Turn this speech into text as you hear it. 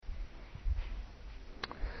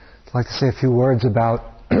I'd like to say a few words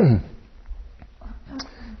about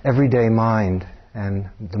everyday mind and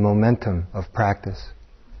the momentum of practice.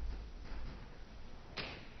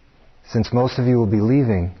 Since most of you will be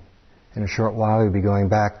leaving in a short while, you'll be going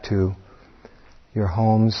back to your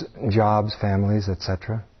homes, jobs, families,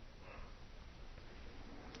 etc.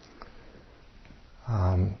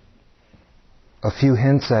 A few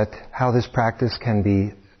hints at how this practice can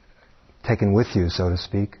be taken with you, so to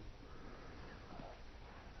speak,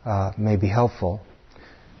 may be helpful.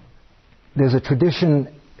 There's a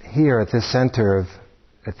tradition here at this center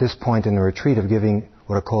at this point in the retreat, of giving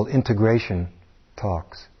what are called integration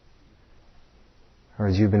talks. Or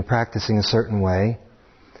as you've been practicing a certain way,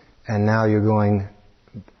 and now you're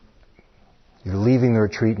leaving the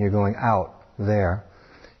retreat and you're going out there.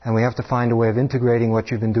 And we have to find a way of integrating what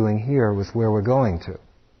you've been doing here with where we're going to.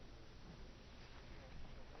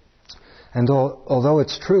 And although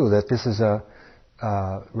it's true that this is a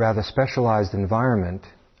rather specialized environment,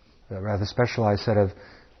 a rather specialized set of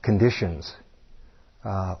conditions,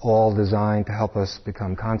 all designed to help us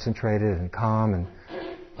become concentrated and calm and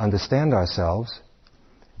understand ourselves,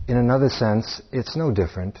 in another sense, it's no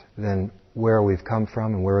different than where we've come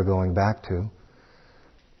from and where we're going back to.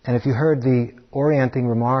 And if you heard the orienting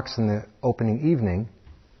remarks in the opening evening,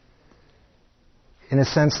 in a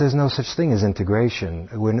sense, there's no such thing as integration.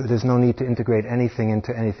 There's no need to integrate anything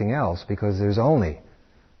into anything else, because there's only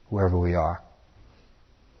wherever we are.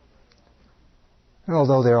 And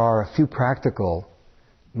although there are a few practical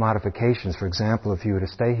modifications, for example, if you were to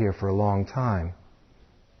stay here for a long time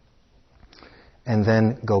and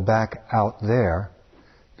then go back out there,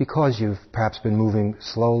 because you've perhaps been moving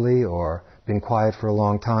slowly or been quiet for a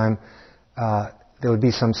long time, there would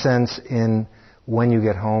be some sense in when you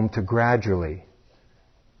get home to gradually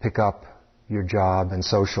pick up your job and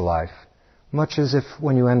social life, much as if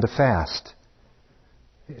when you end a fast,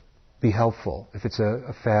 it'd be helpful, if it's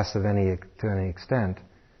a fast to any extent,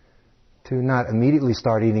 to not immediately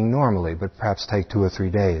start eating normally, but perhaps take 2 or 3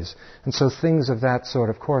 days. And so things of that sort,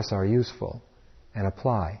 of course, are useful and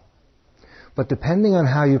apply. But depending on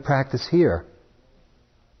how you practice here,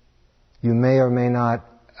 you may or may not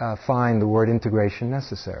find the word integration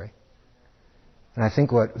necessary. And I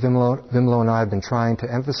think what Vimlo and I have been trying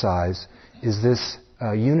to emphasize is this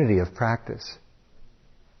unity of practice.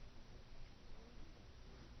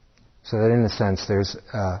 So that in a sense there's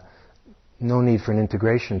no need for an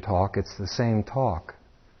integration talk, it's the same talk,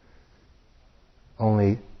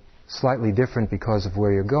 only slightly different because of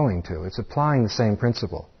where you're going to. It's applying the same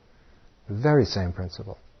principle, the very same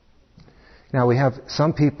principle. Now we have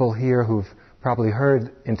some people here who've probably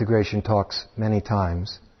heard integration talks many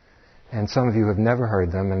times, and some of you have never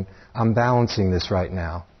heard them, and I'm balancing this right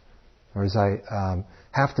now. Whereas I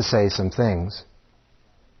have to say some things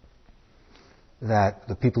that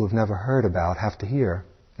the people who've never heard about have to hear,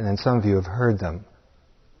 and then some of you have heard them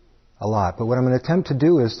a lot. But what I'm going to attempt to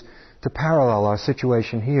do is to parallel our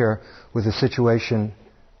situation here with the situation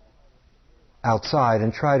outside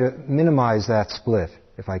and try to minimize that split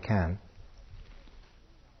if I can.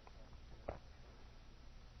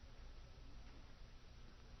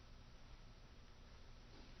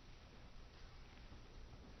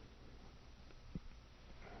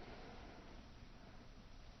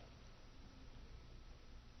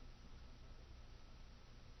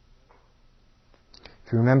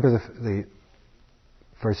 If you remember the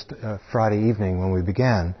first Friday evening when we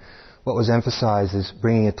began, what was emphasized is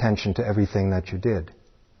bringing attention to everything that you did,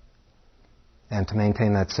 and to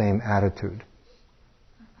maintain that same attitude,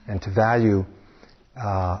 and to value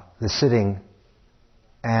the sitting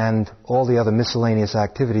and all the other miscellaneous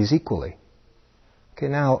activities equally. Okay,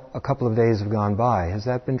 now a couple of days have gone by. Has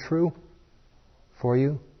that been true for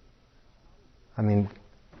you? I mean,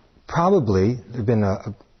 probably there have been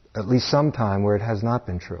at least some time where it has not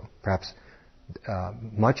been true. Perhaps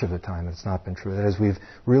much of the time it's not been true. That is, we've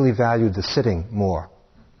really valued the sitting more.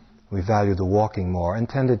 We valued the walking more and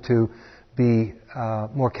tended to be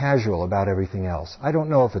more casual about everything else. I don't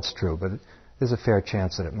know if it's true, but there's a fair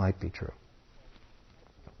chance that it might be true.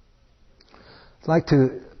 I'd like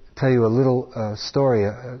to tell you a little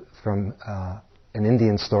story from an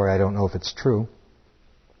Indian story, I don't know if it's true,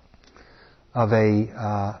 of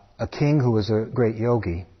a king who was a great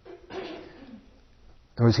yogi.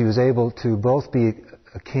 In other words, he was able to both be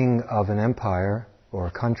a king of an empire or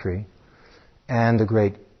a country and a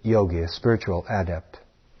great yogi, a spiritual adept.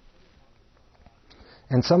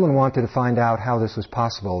 And someone wanted to find out how this was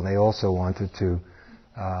possible, and they also wanted to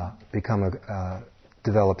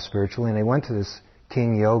develop spiritually. And they went to this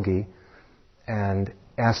king yogi and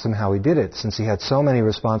asked him how he did it, since he had so many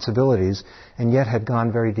responsibilities and yet had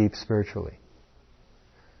gone very deep spiritually.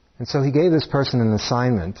 And so he gave this person an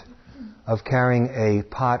assignment of carrying a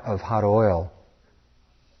pot of hot oil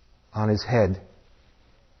on his head,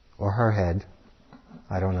 or her head,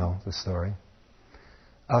 I don't know the story,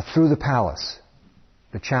 through the palace.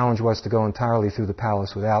 The challenge was to go entirely through the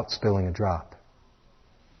palace without spilling a drop.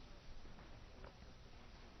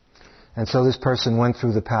 And so this person went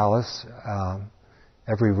through the palace,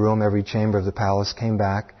 every room, every chamber of the palace, came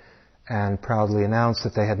back and proudly announced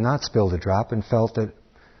that they had not spilled a drop, and felt that,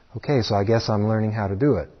 okay, so I guess I'm learning how to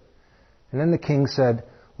do it. And then the king said,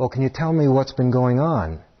 well, can you tell me what's been going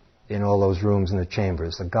on in all those rooms and the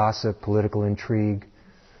chambers? The gossip, political intrigue,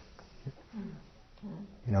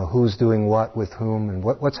 who's doing what with whom, and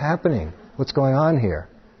what's happening? What's going on here?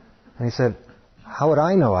 And he said, how would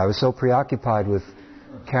I know? I was so preoccupied with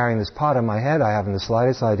carrying this pot on my head, I haven't the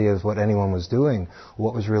slightest idea of what anyone was doing, or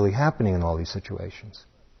what was really happening in all these situations.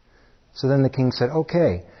 So then the king said,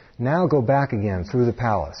 okay, now go back again through the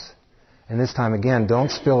palace. And this time again,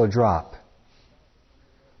 don't spill a drop.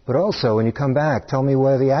 But also, when you come back, tell me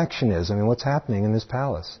where the action is. What's happening in this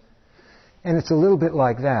palace? And it's a little bit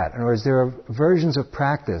like that. In other words, there are versions of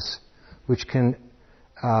practice which can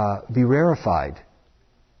be rarefied,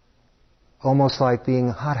 almost like being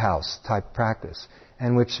hothouse type practice,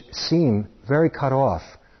 and which seem very cut off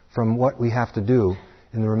from what we have to do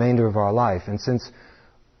in the remainder of our life. And since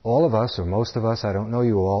all of us, or most of us, I don't know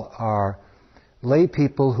you all, are lay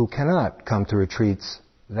people who cannot come to retreats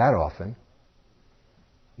that often,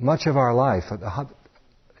 much of our life, a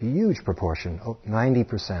huge proportion,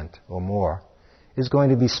 90% or more, is going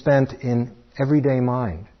to be spent in everyday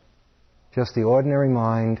mind. Just the ordinary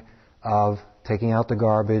mind of taking out the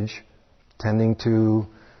garbage, tending to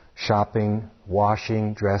shopping,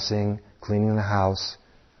 washing, dressing, cleaning the house,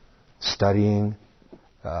 studying,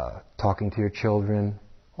 talking to your children,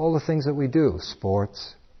 all the things that we do,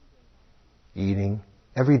 sports, eating,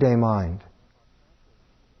 everyday mind.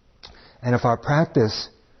 And if our practice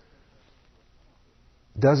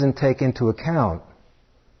doesn't take into account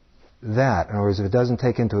that, in other words, if it doesn't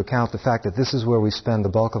take into account the fact that this is where we spend the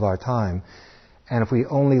bulk of our time, and if we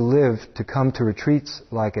only live to come to retreats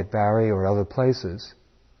like at Barre or other places,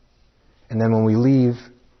 and then when we leave,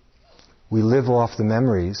 we live off the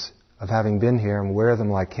memories of having been here and wear them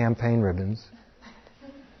like campaign ribbons.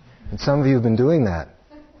 And some of you have been doing that.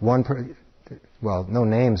 Well, no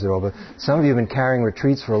names at all, but some of you have been carrying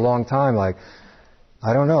retreats for a long time, like,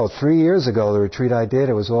 I don't know, 3 years ago, the retreat I did,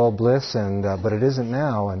 it was all bliss, but it isn't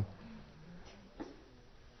now.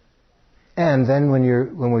 And then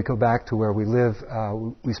when we go back to where we live,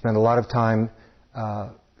 we spend a lot of time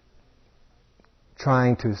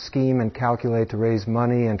trying to scheme and calculate to raise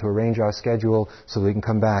money and to arrange our schedule so we can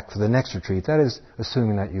come back for the next retreat. That is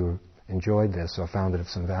assuming that you enjoyed this or found it of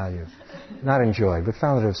some value. Not enjoyed, but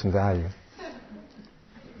found it of some value.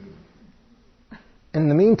 In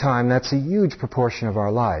the meantime, that's a huge proportion of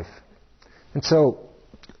our life. And so,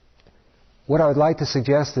 what I would like to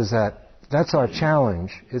suggest is that that's our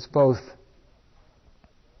challenge. It's both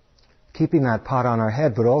keeping that pot on our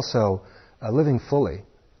head, but also living fully,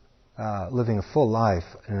 living a full life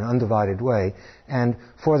in an undivided way, and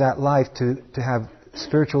for that life to have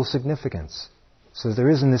spiritual significance. So there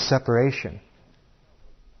isn't this separation.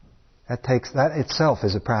 That itself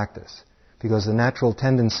is a practice. Because the natural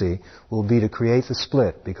tendency will be to create the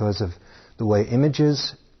split because of the way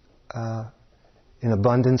images in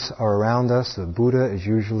abundance are around us. The Buddha is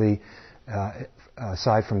usually,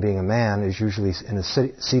 aside from being a man, is usually in a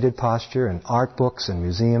seated posture, in art books and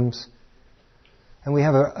museums. And we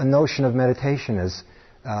have a notion of meditation as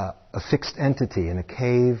a fixed entity in a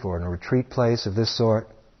cave or in a retreat place of this sort.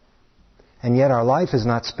 And yet our life is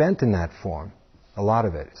not spent in that form. A lot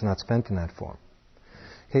of it is not spent in that form.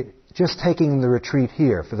 Just taking the retreat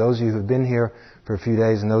here, for those of you who have been here for a few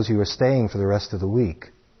days and those of you who are staying for the rest of the week,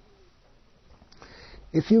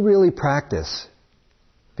 if you really practice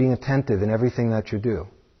being attentive in everything that you do,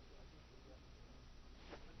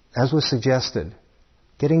 as was suggested,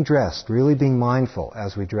 getting dressed, really being mindful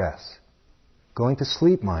as we dress, going to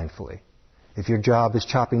sleep mindfully. If your job is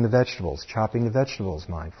chopping the vegetables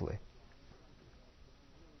mindfully.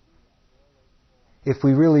 If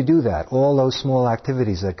we really do that, all those small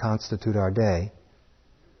activities that constitute our day,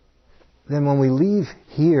 then when we leave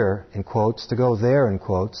here, in quotes, to go there, in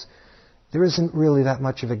quotes, there isn't really that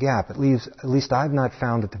much of a gap. At least I've not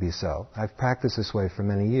found it to be so. I've practiced this way for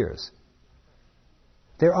many years.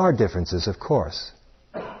 There are differences, of course.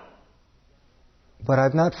 But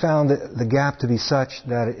I've not found the gap to be such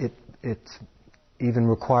that it even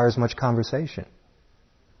requires much conversation.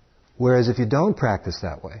 Whereas if you don't practice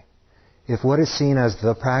that way, if what is seen as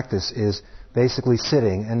the practice is basically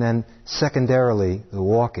sitting, and then secondarily the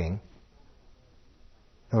walking,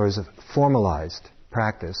 or as a formalized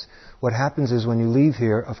practice, what happens is when you leave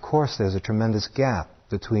here, of course there's a tremendous gap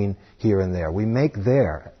between here and there. We make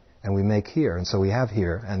there and we make here, and so we have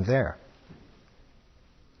here and there.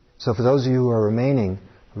 So for those of you who are remaining,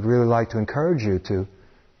 I would really like to encourage you to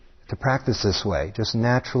practice this way, just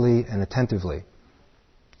naturally and attentively.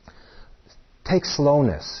 Take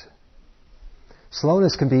slowness.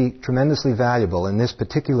 Slowness can be tremendously valuable. In this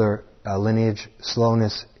particular lineage,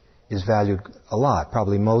 slowness is valued a lot.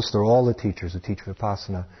 Probably most or all the teachers who teach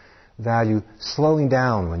Vipassana value slowing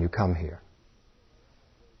down when you come here.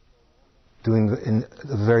 Doing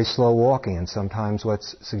the very slow walking, and sometimes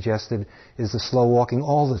what's suggested is the slow walking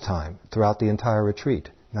all the time, throughout the entire retreat,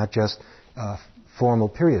 not just formal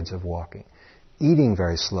periods of walking. Eating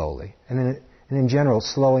very slowly, and in general,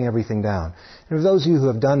 slowing everything down. And for those of you who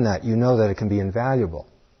have done that, you know that it can be invaluable.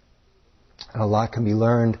 And a lot can be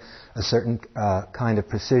learned, a certain kind of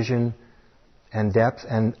precision and depth,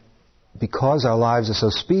 and because our lives are so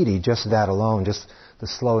speedy, just that alone, just the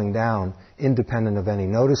slowing down, independent of any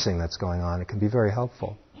noticing that's going on, it can be very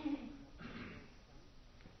helpful.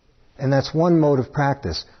 And that's one mode of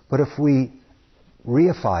practice. But if we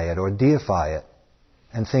reify it or deify it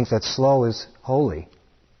and think that slow is holy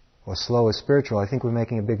or slow is spiritual, I think we're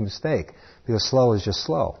making a big mistake, because slow is just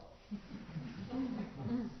slow.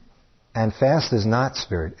 And fast is not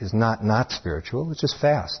spiritual, it's just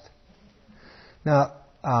fast. Now,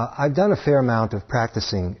 I've done a fair amount of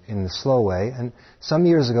practicing in the slow way, and some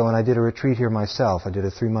years ago when I did a retreat here myself, I did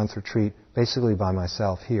a 3-month retreat basically by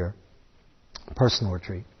myself here, a personal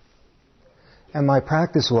retreat. And my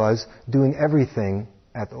practice was doing everything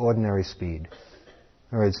at the ordinary speed.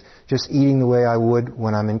 In other words, just eating the way I would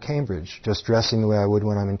when I'm in Cambridge, just dressing the way I would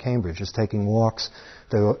when I'm in Cambridge, just taking walks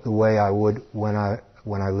the way I would when I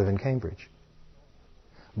live in Cambridge.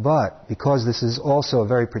 But because this is also a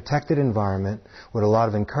very protected environment with a lot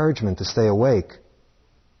of encouragement to stay awake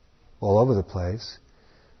all over the place,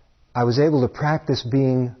 I was able to practice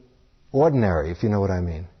being ordinary, if you know what I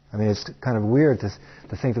mean. I mean, it's kind of weird to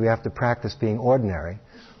think that we have to practice being ordinary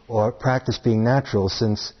or practice being natural,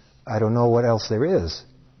 since I don't know what else there is.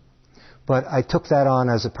 But I took that on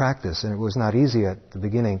as a practice, and it was not easy at the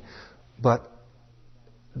beginning, but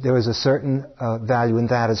there is a certain value in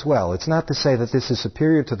that as well. It's not to say that this is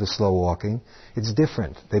superior to the slow walking. It's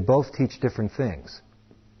different. They both teach different things.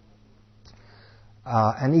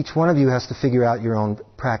 And each one of you has to figure out your own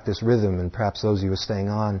practice rhythm, and perhaps those of you who are staying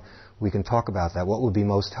on, we can talk about that. What would be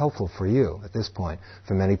most helpful for you at this point?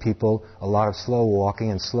 For many people, a lot of slow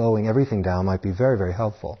walking and slowing everything down might be very, very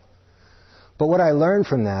helpful. But what I learned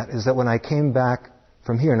from that is that when I came back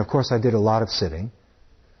from here, and of course I did a lot of sitting,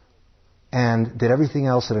 and did everything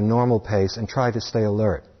else at a normal pace and tried to stay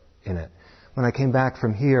alert in it. When I came back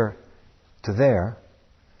from here to there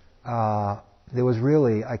was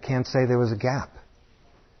really, I can't say there was a gap.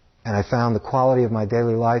 And I found the quality of my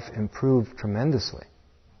daily life improved tremendously.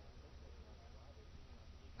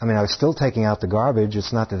 I mean, I was still taking out the garbage.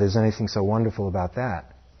 It's not that there's anything so wonderful about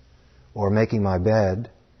that. Or making my bed,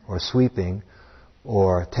 or sweeping,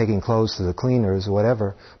 or taking clothes to the cleaners, or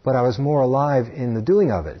whatever, but I was more alive in the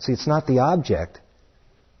doing of it. See, it's not the object.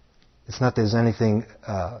 It's not there's anything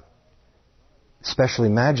especially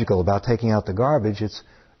magical about taking out the garbage. It's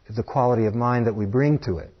the quality of mind that we bring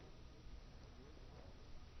to it.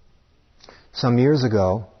 Some years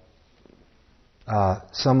ago,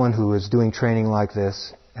 someone who was doing training like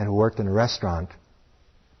this and who worked in a restaurant,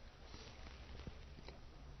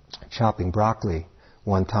 chopping broccoli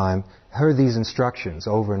one time, heard these instructions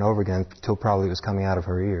over and over again until probably it was coming out of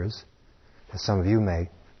her ears, as some of you may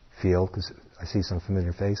feel, because I see some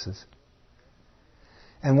familiar faces.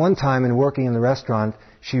 And one time in working in the restaurant,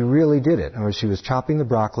 she really did it. In other words, she was chopping the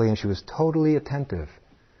broccoli and she was totally attentive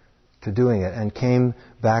to doing it, and came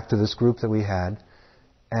back to this group that we had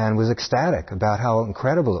and was ecstatic about how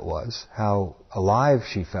incredible it was, how alive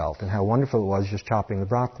she felt, and how wonderful it was just chopping the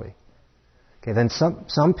broccoli. Okay, then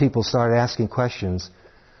some people started asking questions,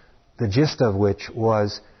 the gist of which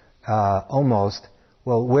was almost,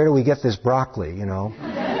 well, where do we get this broccoli, you know?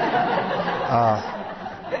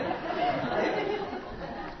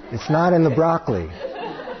 It's not in the broccoli.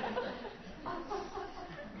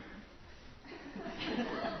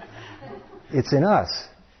 It's in us.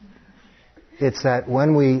 It's that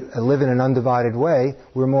when we live in an undivided way,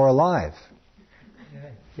 we're more alive.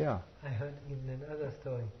 Yeah. I heard in another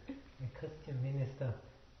story, a Christian minister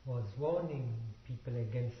was warning people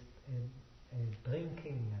against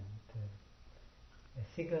drinking and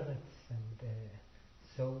cigarettes, and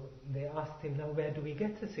so they asked him, now where do we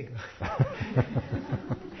get the cigarettes?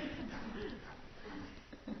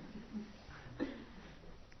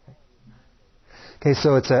 Okay,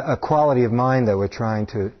 so it's a quality of mind that we're trying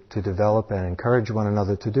to develop and encourage one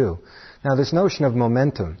another to do. Now, this notion of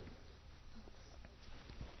momentum.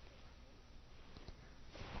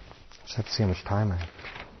 Just have to see how much time I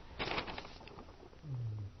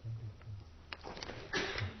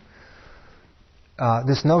have.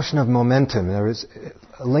 This notion of momentum, there is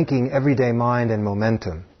linking everyday mind and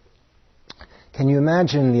momentum. Can you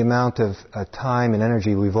imagine the amount of time and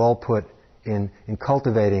energy we've all put in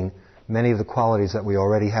cultivating many of the qualities that we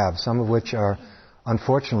already have, some of which are,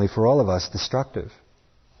 unfortunately for all of us, destructive,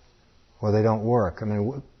 or they don't work. I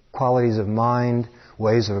mean, qualities of mind,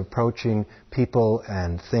 ways of approaching people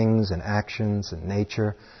and things and actions and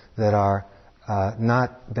nature that are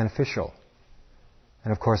not beneficial.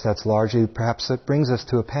 And of course, that's largely, perhaps that brings us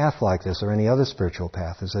to a path like this or any other spiritual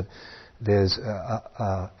path, is that there's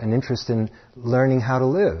an interest in learning how to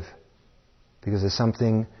live, because there's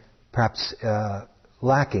something perhaps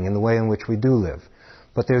lacking in the way in which we do live.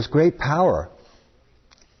 But there's great power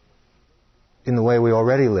in the way we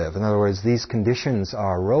already live. In other words, these conditions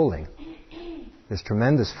are rolling. There's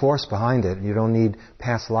tremendous force behind it. You don't need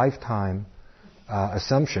past lifetime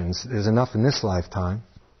assumptions. There's enough in this lifetime.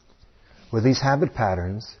 With these habit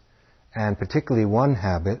patterns, and particularly one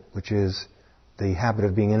habit, which is the habit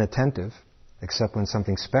of being inattentive, except when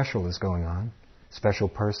something special is going on, a special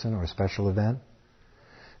person or a special event,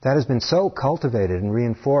 that has been so cultivated and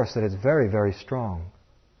reinforced that it's very, very strong.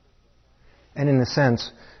 And in a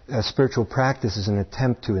sense, spiritual practice is an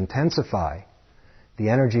attempt to intensify the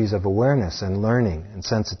energies of awareness and learning and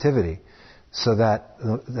sensitivity so that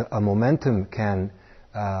a momentum can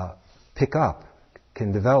pick up,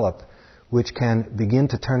 can develop, which can begin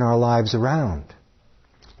to turn our lives around.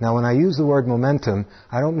 Now, when I use the word momentum,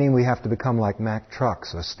 I don't mean we have to become like Mack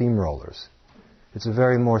trucks or steamrollers. It's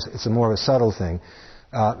a more of a subtle thing.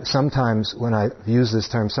 Sometimes when I use this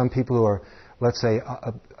term, some people who are, let's say,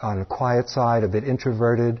 on the quiet side, a bit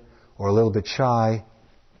introverted or a little bit shy,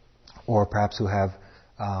 or perhaps who have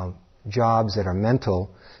jobs that are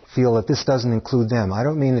mental, feel that this doesn't include them. I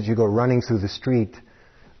don't mean that you go running through the street,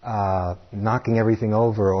 knocking everything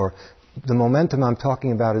over, or the momentum I'm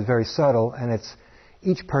talking about is very subtle, and it's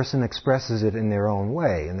each person expresses it in their own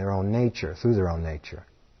way, in their own nature, through their own nature.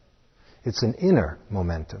 It's an inner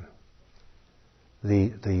momentum.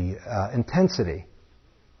 The intensity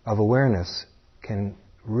of awareness can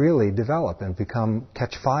really develop and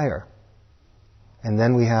catch fire. And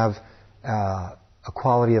then we have a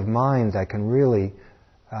quality of mind that can really,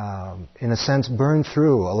 in a sense, burn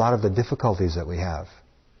through a lot of the difficulties that we have.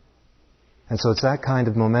 And so it's that kind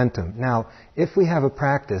of momentum. Now, if we have a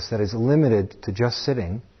practice that is limited to just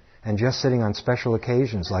sitting, and just sitting on special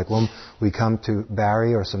occasions, like when we come to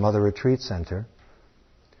Barry or some other retreat center,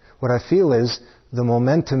 what I feel is the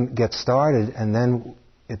momentum gets started and then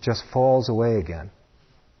it just falls away again.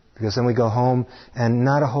 Because then we go home and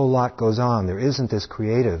not a whole lot goes on. There isn't this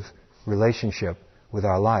creative relationship with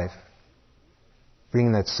our life,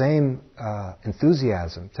 bringing that same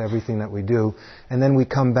enthusiasm to everything that we do, and then we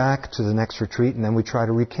come back to the next retreat and then we try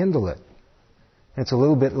to rekindle it. It's a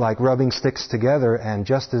little bit like rubbing sticks together, and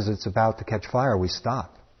just as it's about to catch fire, we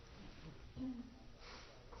stop.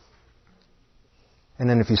 And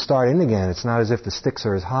then if you start in again, it's not as if the sticks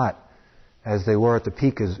are as hot as they were at the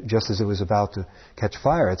peak, just as it was about to catch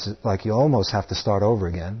fire. It's like you almost have to start over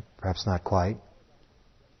again, perhaps not quite.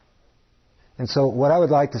 And so what I would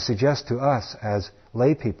like to suggest to us as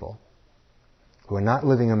lay people who are not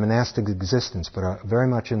living a monastic existence but are very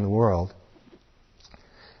much in the world,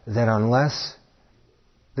 that unless,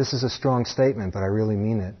 this is a strong statement, but I really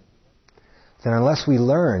mean it, that unless we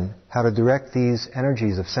learn how to direct these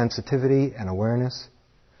energies of sensitivity and awareness,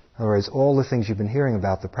 in other words, all the things you've been hearing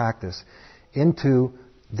about the practice, into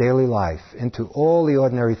daily life, into all the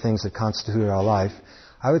ordinary things that constitute our life,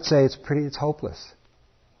 I would say it's hopeless.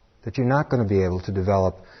 That you're not going to be able to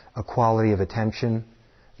develop a quality of attention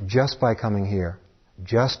just by coming here,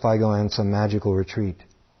 just by going on some magical retreat.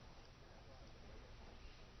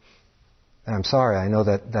 And I'm sorry, I know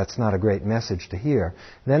that that's not a great message to hear.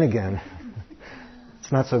 Then again,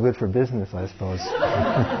 it's not so good for business, I suppose.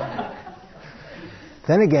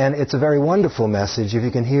 Then again, it's a very wonderful message if you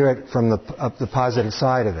can hear it from the positive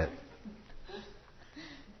side of it.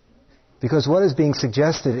 Because what is being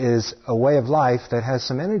suggested is a way of life that has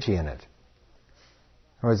some energy in it.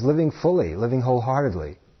 Or it's living fully, living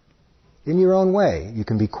wholeheartedly. In your own way. You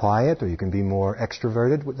can be quiet or you can be more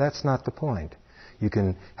extroverted. That's not the point. You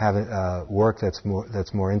can have work that's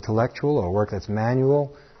more intellectual or work that's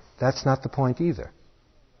manual. That's not the point either.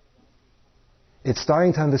 It's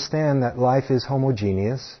starting to understand that life is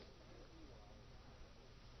homogeneous,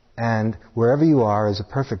 and wherever you are is a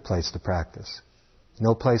perfect place to practice.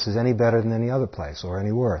 No place is any better than any other place or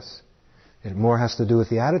any worse. It more has to do with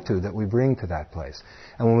the attitude that we bring to that place.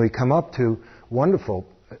 And when we come up to wonderful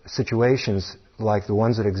situations like the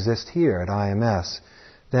ones that exist here at IMS,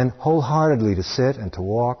 then wholeheartedly to sit and to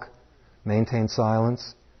walk, maintain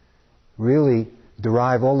silence, really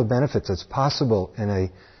derive all the benefits that's possible in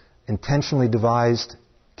a intentionally devised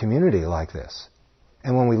community like this.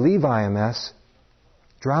 And when we leave IMS,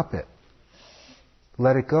 drop it.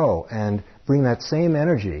 Let it go and bring that same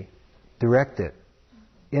energy, direct it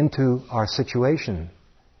into our situation,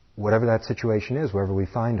 whatever that situation is, wherever we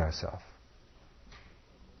find ourselves.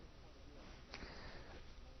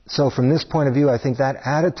 So from this point of view, I think that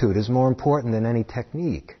attitude is more important than any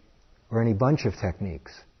technique or any bunch of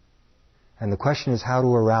techniques. And the question is how to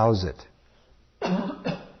arouse it.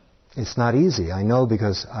 It's not easy, I know,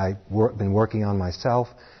 because I've been working on myself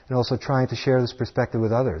and also trying to share this perspective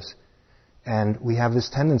with others. And we have this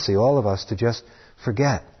tendency, all of us, to just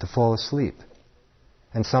forget, to fall asleep.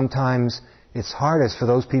 And sometimes it's hardest for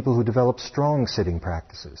those people who develop strong sitting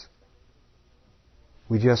practices.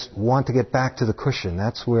 We just want to get back to the cushion.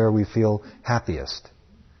 That's where we feel happiest.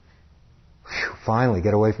 Whew, finally,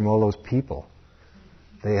 get away from all those people.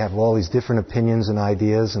 They have all these different opinions and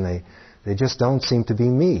ideas, and they just don't seem to be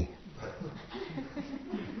me.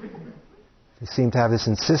 They seem to have this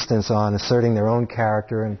insistence on asserting their own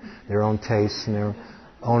character and their own tastes and their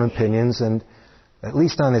own opinions, and at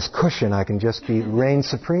least on this cushion I can just reign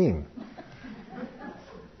supreme.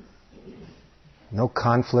 No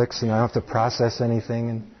conflicts, and I don't have to process anything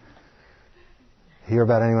and hear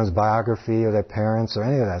about anyone's biography or their parents or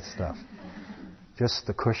any of that stuff. Just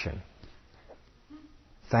the cushion.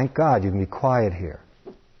 Thank God you can be quiet here.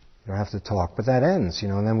 You don't have to talk. But that ends,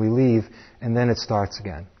 and then we leave, and then it starts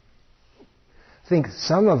again. I think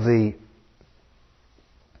some of the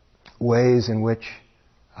ways in which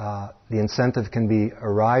the incentive can be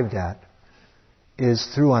arrived at is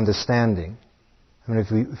through understanding. I mean,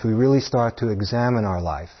 if we really start to examine our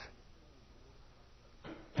life,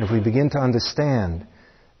 and if we begin to understand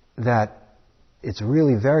that it's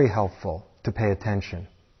really very helpful to pay attention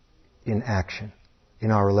in action,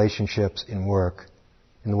 in our relationships, in work,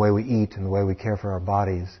 in the way we eat, in the way we care for our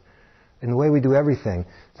bodies, in the way we do everything,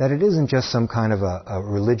 that it isn't just some kind of a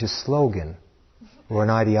religious slogan or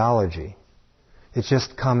an ideology. It's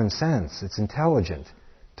just common sense. It's intelligent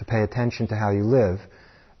to pay attention to how you live,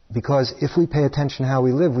 because if we pay attention to how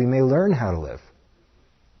we live, we may learn how to live.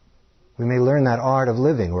 We may learn that art of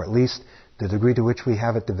living, or at least the degree to which we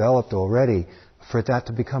have it developed already, for that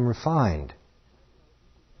to become refined.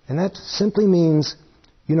 And that simply means,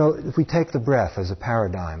 if we take the breath as a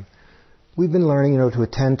paradigm, we've been learning, to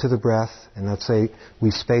attend to the breath, and let's say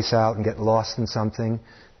we space out and get lost in something,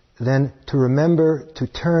 then to remember to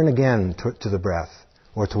turn again to the breath,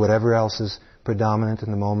 or to whatever else is predominant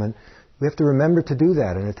in the moment. We have to remember to do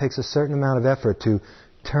that, and it takes a certain amount of effort to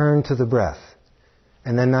turn to the breath.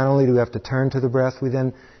 And then not only do we have to turn to the breath, we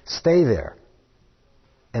then stay there.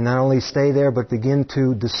 And not only stay there, but begin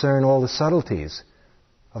to discern all the subtleties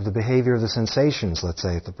of the behavior of the sensations, let's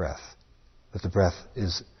say, at the breath, that the breath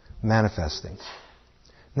is manifesting.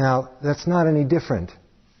 Now, that's not any different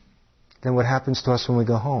than what happens to us when we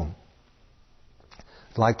go home.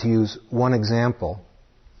 I'd like to use one example.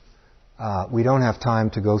 We don't have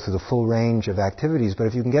time to go through the full range of activities, but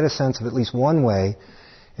if you can get a sense of at least one way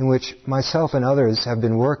in which myself and others have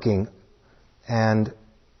been working and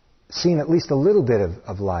seen at least a little bit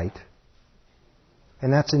of light,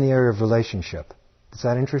 and that's in the area of relationship. Does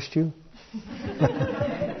that interest you?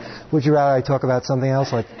 Would you rather I talk about something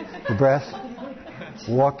else, like the breath,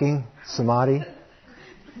 walking, samadhi?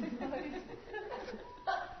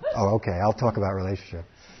 Oh, okay, I'll talk about relationship.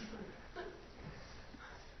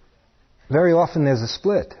 Very often there's a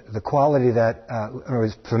split. The quality that,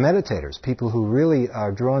 for meditators, people who really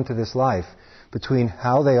are drawn to this life, between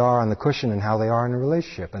how they are on the cushion and how they are in a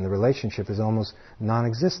relationship. And the relationship is almost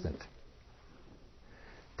non-existent.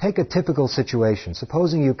 Take a typical situation.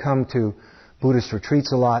 Supposing you come to Buddhist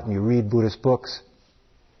retreats a lot and you read Buddhist books,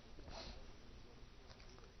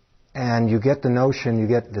 and you get the notion, you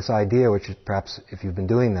get this idea, which is perhaps, if you've been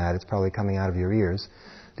doing that, it's probably coming out of your ears,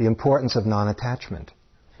 the importance of non-attachment.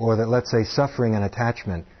 Or that, let's say, suffering and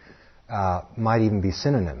attachment might even be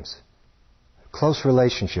synonyms. Close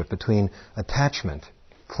relationship between attachment,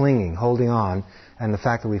 clinging, holding on, and the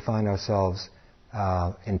fact that we find ourselves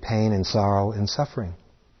in pain and sorrow and suffering.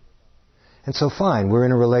 And so fine, we're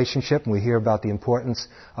in a relationship and we hear about the importance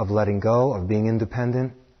of letting go, of being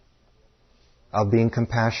independent, of being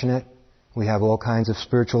compassionate. We have all kinds of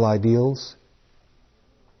spiritual ideals.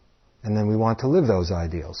 And then we want to live those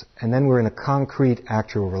ideals. And then we're in a concrete,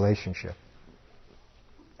 actual relationship.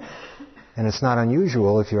 And it's not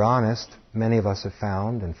unusual, if you're honest, many of us have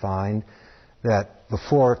found and find that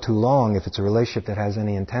before too long, if it's a relationship that has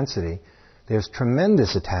any intensity, there's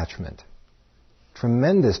tremendous attachment,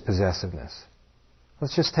 tremendous possessiveness.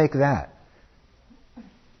 Let's just take that.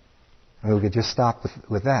 And we could just stop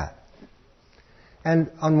with that.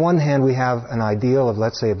 And on one hand, we have an ideal of,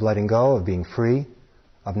 let's say, of letting go, of being free,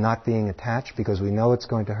 of not being attached because we know it's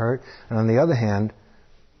going to hurt. And on the other hand,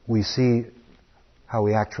 we see how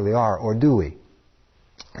we actually are, or do we?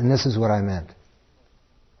 And this is what I meant.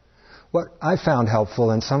 What I found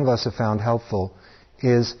helpful, and some of us have found helpful,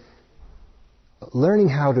 is learning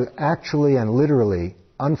how to actually and literally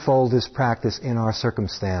unfold this practice in our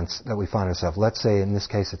circumstance that we find ourselves. Let's say, in this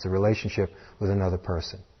case, it's a relationship with another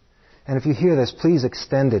person. And if you hear this, please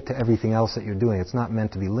extend it to everything else that you're doing. It's not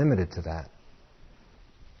meant to be limited to that.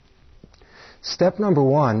 Step number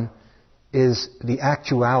one is the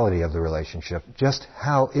actuality of the relationship. Just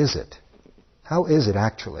how is it? How is it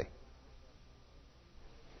actually?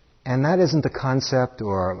 And that isn't a concept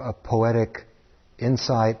or a poetic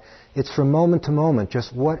insight. It's from moment to moment,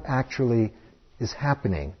 just what actually is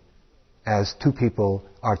happening as two people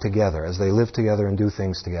are together, as they live together and do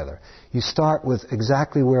things together. You start with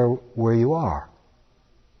exactly where you are.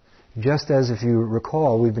 Just as, if you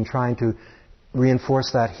recall, we've been trying to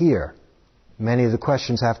reinforce that here. Many of the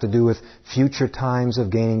questions have to do with future times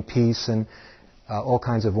of gaining peace and all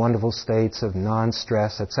kinds of wonderful states of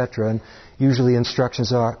non-stress, etc. And usually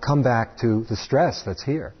instructions are, come back to the stress that's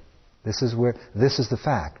here. This is the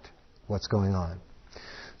fact, what's going on.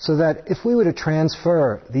 So that if we were to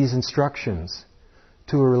transfer these instructions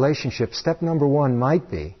to a relationship, step number one might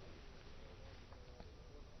be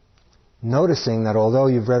noticing that although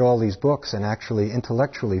you've read all these books and actually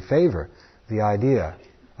intellectually favor the idea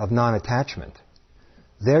of non-attachment,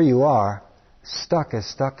 there you are, stuck as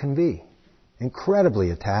stuck can be. Incredibly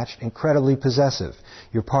attached, incredibly possessive.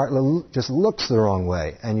 Your partner just looks the wrong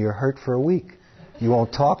way and you're hurt for a week. You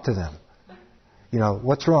won't talk to them. You know,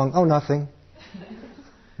 what's wrong? Oh, nothing.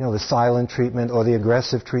 You know, the silent treatment or the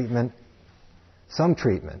aggressive treatment. Some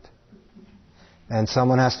treatment. And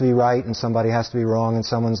someone has to be right and somebody has to be wrong and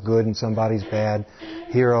someone's good and somebody's bad.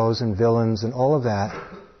 Heroes and villains and all of that.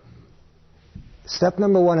 Step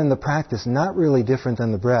number one in the practice, not really different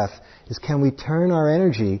than the breath, is can we turn our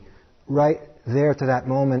energy right there to that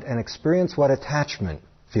moment and experience what attachment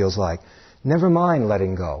feels like. Never mind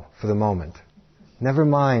letting go for the moment. Never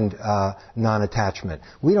mind non-attachment.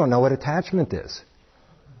 We don't know what attachment is.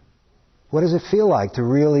 What does it feel like to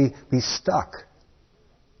really be stuck?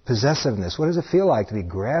 Possessiveness. What does it feel like to be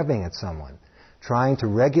grabbing at someone, trying to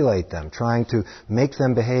regulate them, trying to make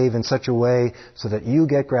them behave in such a way so that you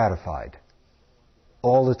get gratified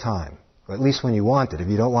all the time? Or at least when you want it. If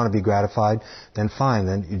you don't want to be gratified, then fine.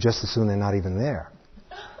 Then you just assume they're not even there.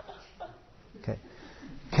 Okay.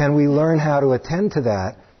 Can we learn how to attend to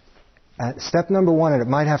that? Step number one, and it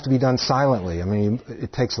might have to be done silently. I mean,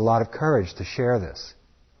 it takes a lot of courage to share this.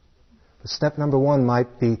 But step number one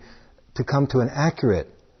might be to come to an accurate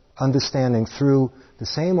understanding through the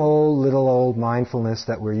same old mindfulness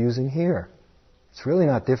that we're using here. It's really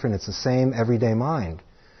not different. It's the same everyday mind.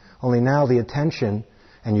 Only now the attention,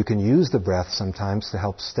 and you can use the breath sometimes to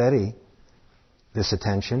help steady this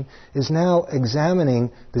attention, is now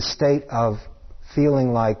examining the state of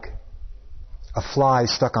feeling like a fly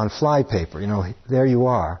stuck on fly paper. You know, there you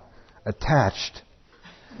are, attached.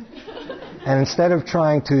 And instead of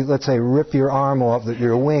trying to, let's say, rip your arm off,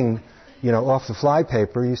 your wing, off the fly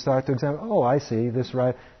paper, you start to examine, oh, I see, this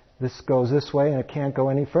goes this way and it can't go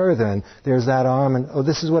any further. And there's that arm, and oh,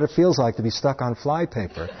 this is what it feels like to be stuck on fly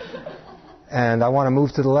paper. And I want to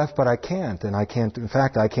move to the left, but I can't. And in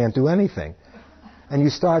fact, I can't do anything. And you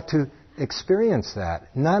start to experience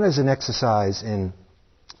that, not as an exercise in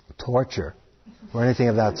torture or anything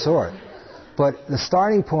of that sort. But the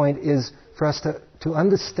starting point is for us to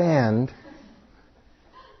understand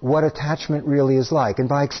what attachment really is like, and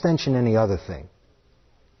by extension, any other thing.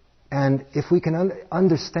 And if we can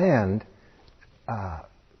understand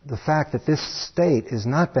the fact that this state is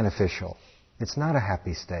not beneficial, it's not a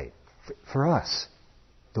happy state for us,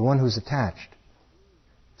 the one who's attached.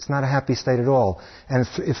 It's not a happy state at all. And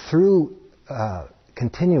if through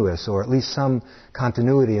continuous, or at least some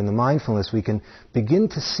continuity in the mindfulness, we can begin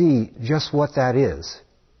to see just what that is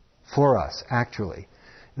for us, actually,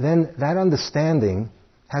 then that understanding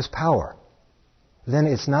has power. Then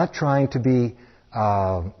it's not trying to be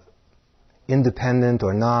independent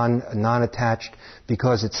or non-attached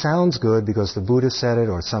because it sounds good, because the Buddha said it,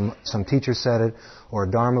 or some teacher said it, or a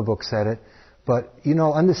Dharma book said it. But,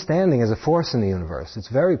 understanding is a force in the universe. It's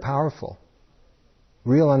very powerful.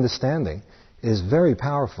 Real understanding is very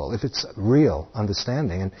powerful if it's real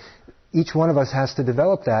understanding. And each one of us has to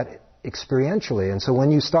develop that experientially. And so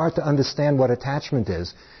when you start to understand what attachment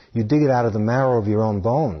is, you dig it out of the marrow of your own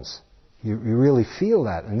bones. You really feel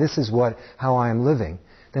that. And this is how I am living.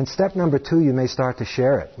 Then step number 2, you may start to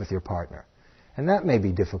share it with your partner. And that may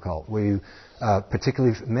be difficult, where you,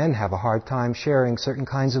 particularly men, have a hard time sharing certain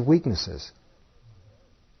kinds of weaknesses.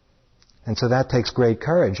 And so that takes great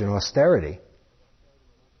courage and austerity.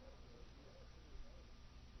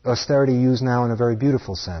 Austerity used now in a very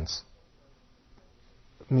beautiful sense,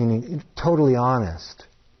 meaning totally honest.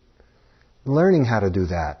 Learning how to do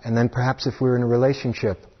that. And then perhaps if we're in a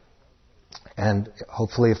relationship, and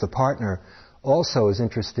hopefully if the partner also is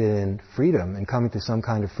interested in freedom and coming to some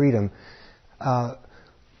kind of freedom,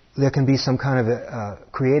 there can be some kind of a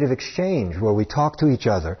creative exchange where we talk to each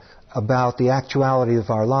other about the actuality of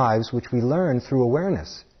our lives, which we learn through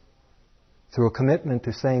awareness, through a commitment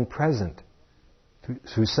to staying present,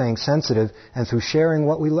 through staying sensitive, and through sharing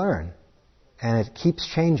what we learn. And it keeps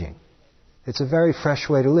changing. It's a very fresh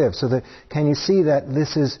way to live. So can you see that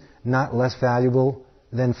this is not less valuable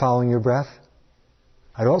than following your breath?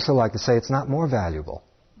 I'd also like to say it's not more valuable.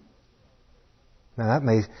 Now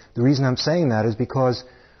the reason I'm saying that is because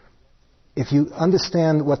if you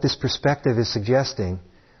understand what this perspective is suggesting,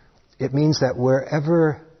 it means that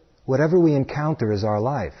whatever we encounter is our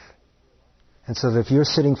life. And so that if you're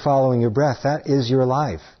sitting following your breath, that is your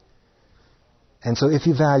life. And so if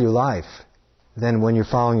you value life, then when you're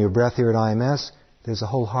following your breath here at IMS, there's a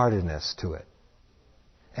wholeheartedness to it.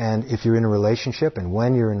 And if you're in a relationship, and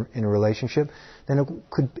when you're in a relationship, then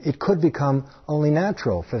it could become only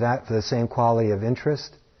natural for the same quality of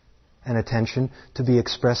interest and attention to be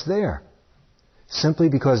expressed there. Simply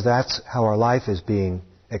because that's how our life is being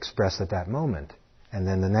expressed at that moment. And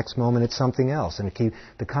then the next moment it's something else. And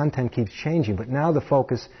the content keeps changing. But now the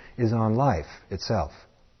focus is on life itself.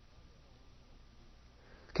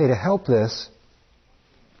 Okay, to help this,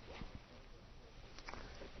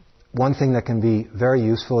 one thing that can be very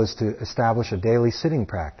useful is to establish a daily sitting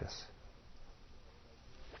practice.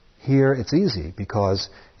 Here it's easy because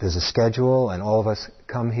there's a schedule and all of us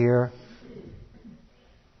come here.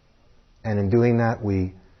 And in doing that,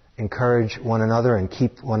 we encourage one another and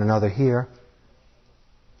keep one another here.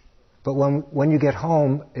 But when you get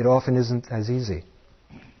home, it often isn't as easy.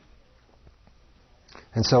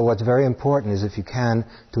 And so what's very important is, if you can,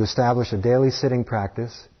 to establish a daily sitting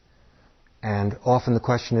practice. And often the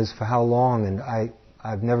question is, for how long? And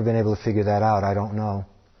I've never been able to figure that out. I don't know.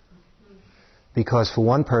 Because for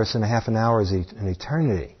one person, a half an hour is an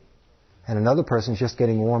eternity. And another person is just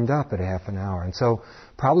getting warmed up at a half an hour. And so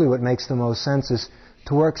probably what makes the most sense is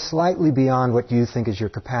to work slightly beyond what you think is your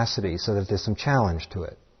capacity, so that there's some challenge to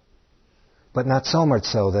it. But not so much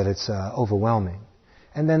so that it's overwhelming.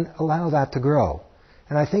 And then allow that to grow.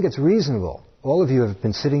 And I think it's reasonable. All of you have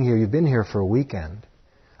been sitting here, you've been here for a weekend.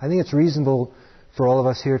 I think it's reasonable for all of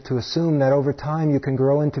us here to assume that over time you can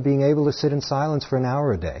grow into being able to sit in silence for an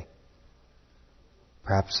hour a day.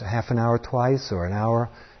 Perhaps a half an hour twice, or an hour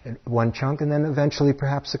in one chunk, and then eventually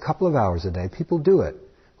perhaps a couple of hours a day. People do it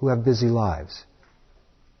who have busy lives.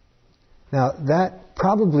 Now, that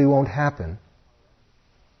probably won't happen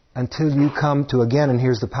until you come to, again, and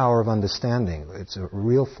here's the power of understanding. It's a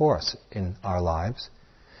real force in our lives.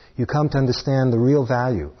 You come to understand the real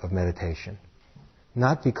value of meditation.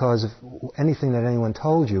 Not because of anything that anyone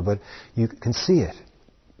told you, but you can see it.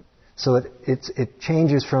 So it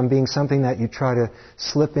changes from being something that you try to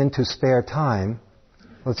slip into spare time.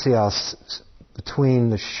 Let's see, between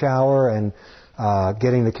the shower and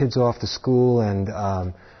getting the kids off to school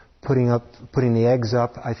and putting the eggs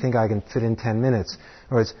up, I think I can fit in 10 minutes.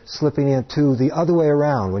 Or it's slipping into the other way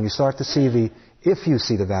around, when you start to see if you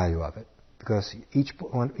see the value of it, because each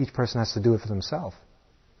person has to do it for themselves.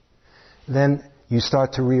 Then you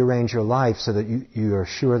start to rearrange your life so that you are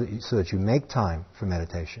sure so that you make time for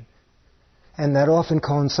meditation. And that often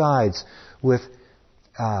coincides with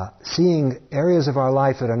seeing areas of our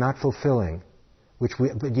life that are not fulfilling,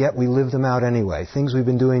 but yet we live them out anyway. Things we've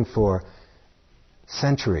been doing for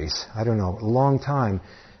centuries, a long time,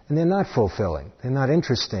 and they're not fulfilling. They're not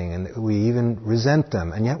interesting, and we even resent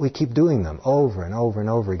them, and yet we keep doing them over and over and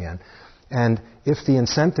over again. And if the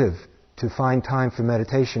incentive to find time for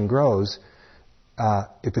meditation grows,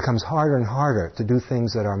 it becomes harder and harder to do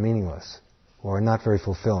things that are meaningless or are not very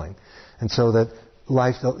fulfilling. And so that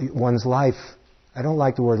one's life, I don't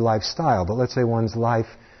like the word lifestyle, but let's say one's life,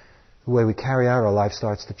 the way we carry out our life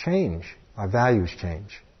starts to change. Our values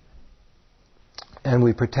change. And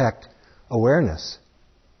we protect awareness.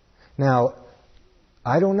 Now,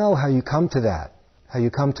 I don't know how you come to that, how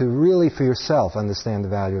you come to really for yourself understand the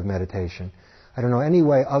value of meditation. I don't know any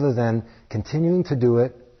way other than continuing to do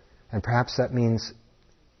it, and perhaps that means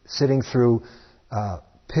sitting through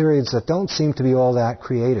periods that don't seem to be all that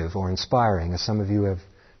creative or inspiring, as some of you have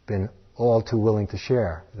been all too willing to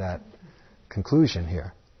share that conclusion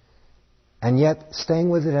here. And yet staying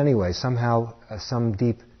with it anyway, somehow some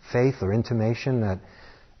deep faith or intimation that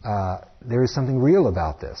there is something real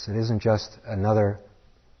about this. It isn't just another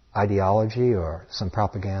ideology or some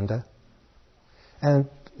propaganda. And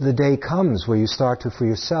the day comes where you start to, for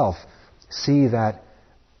yourself, see that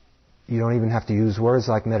you don't even have to use words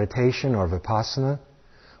like meditation or vipassana,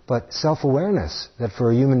 but self-awareness, that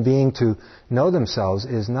for a human being to know themselves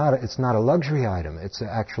it's not a luxury item. It's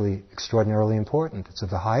actually extraordinarily important. It's of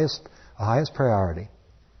the highest priority.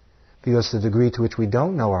 Because the degree to which we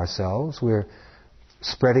don't know ourselves, we're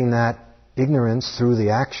spreading that ignorance through the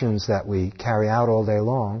actions that we carry out all day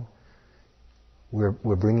long.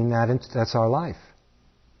 We're bringing that into, that's our life.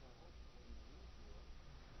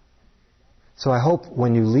 So I hope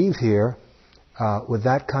when you leave here, with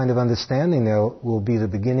that kind of understanding, there will be the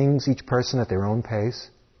beginnings, each person at their own pace,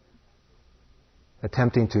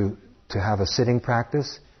 attempting to have a sitting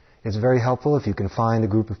practice. It's very helpful if you can find a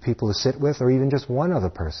group of people to sit with, or even just one other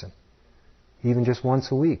person, even just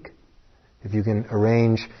once a week. If you can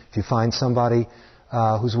arrange, if you find somebody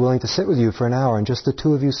who's willing to sit with you for an hour, and just the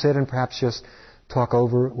two of you sit and perhaps just talk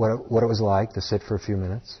over what it was like to sit for a few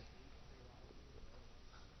minutes.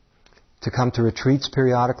 To come to retreats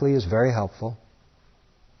periodically is very helpful.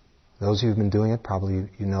 Those who've been doing it, probably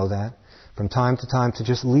you know that. From time to time to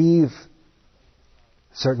just leave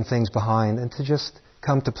certain things behind and to just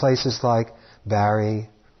come to places like Bari,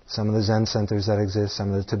 some of the Zen centers that exist,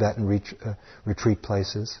 some of the Tibetan retreat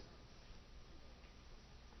places.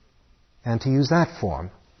 And to use that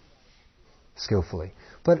form skillfully.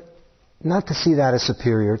 But not to see that as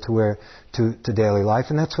superior to daily life.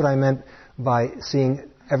 And that's what I meant by seeing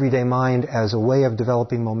everyday mind as a way of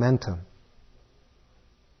developing momentum.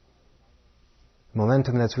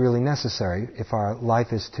 Momentum that's really necessary if our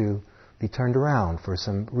life is to be turned around, for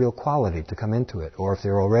some real quality to come into it. Or if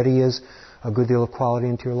there already is a good deal of quality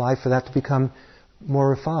into your life, for that to become more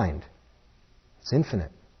refined. It's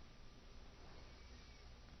infinite.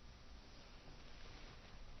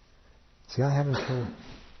 See, I haven't told...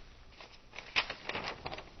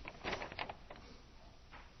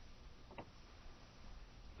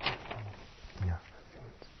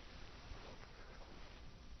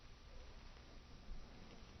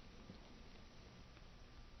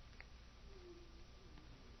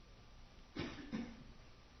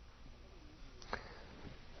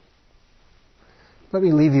 Let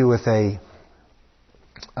me leave you with a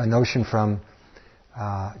notion from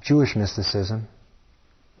Jewish mysticism.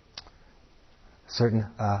 Certain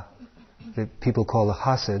that people call the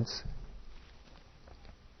Hasids.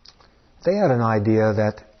 They had an idea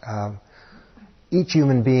that each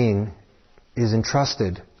human being is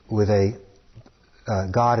entrusted with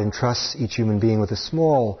God entrusts each human being with a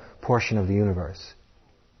small portion of the universe.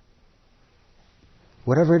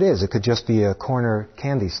 Whatever it is, it could just be a corner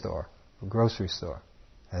candy store, a grocery store,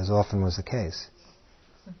 as often was the case.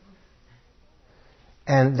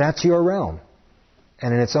 And that's your realm.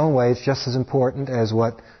 And in its own way, it's just as important as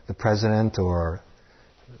what the president or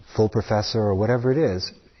full professor or whatever it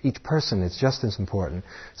is. Each person is just as important.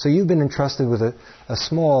 So you've been entrusted with a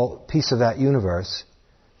small piece of that universe,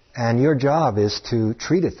 and your job is to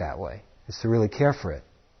treat it that way, is to really care for it.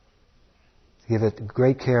 Give it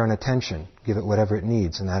great care and attention. Give it whatever it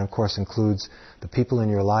needs. And that, of course, includes the people in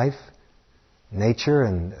your life, nature,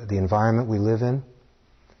 and the environment we live in.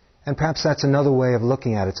 And perhaps that's another way of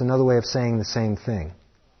looking at it. It's another way of saying the same thing.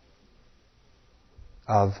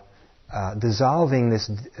 Of dissolving this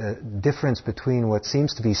difference between what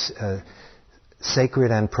seems to be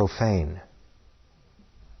sacred and profane.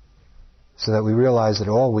 So that we realize that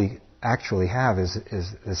all we actually have is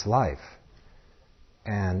this life.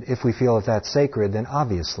 And if we feel that that's sacred, then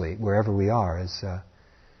obviously, wherever we are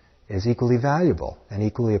is equally valuable and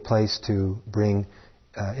equally a place to bring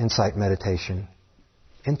insight meditation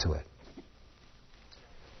into it.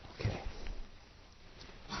 Okay.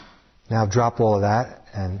 Now drop all of that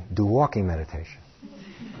and do walking meditation.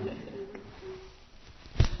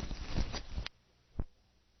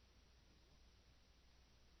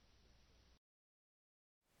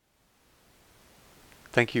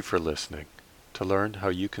 Thank you for listening. To learn how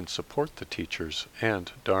you can support the teachers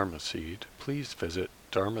and Dharma Seed, please visit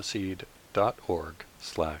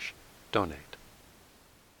dharmaseed.org/donate.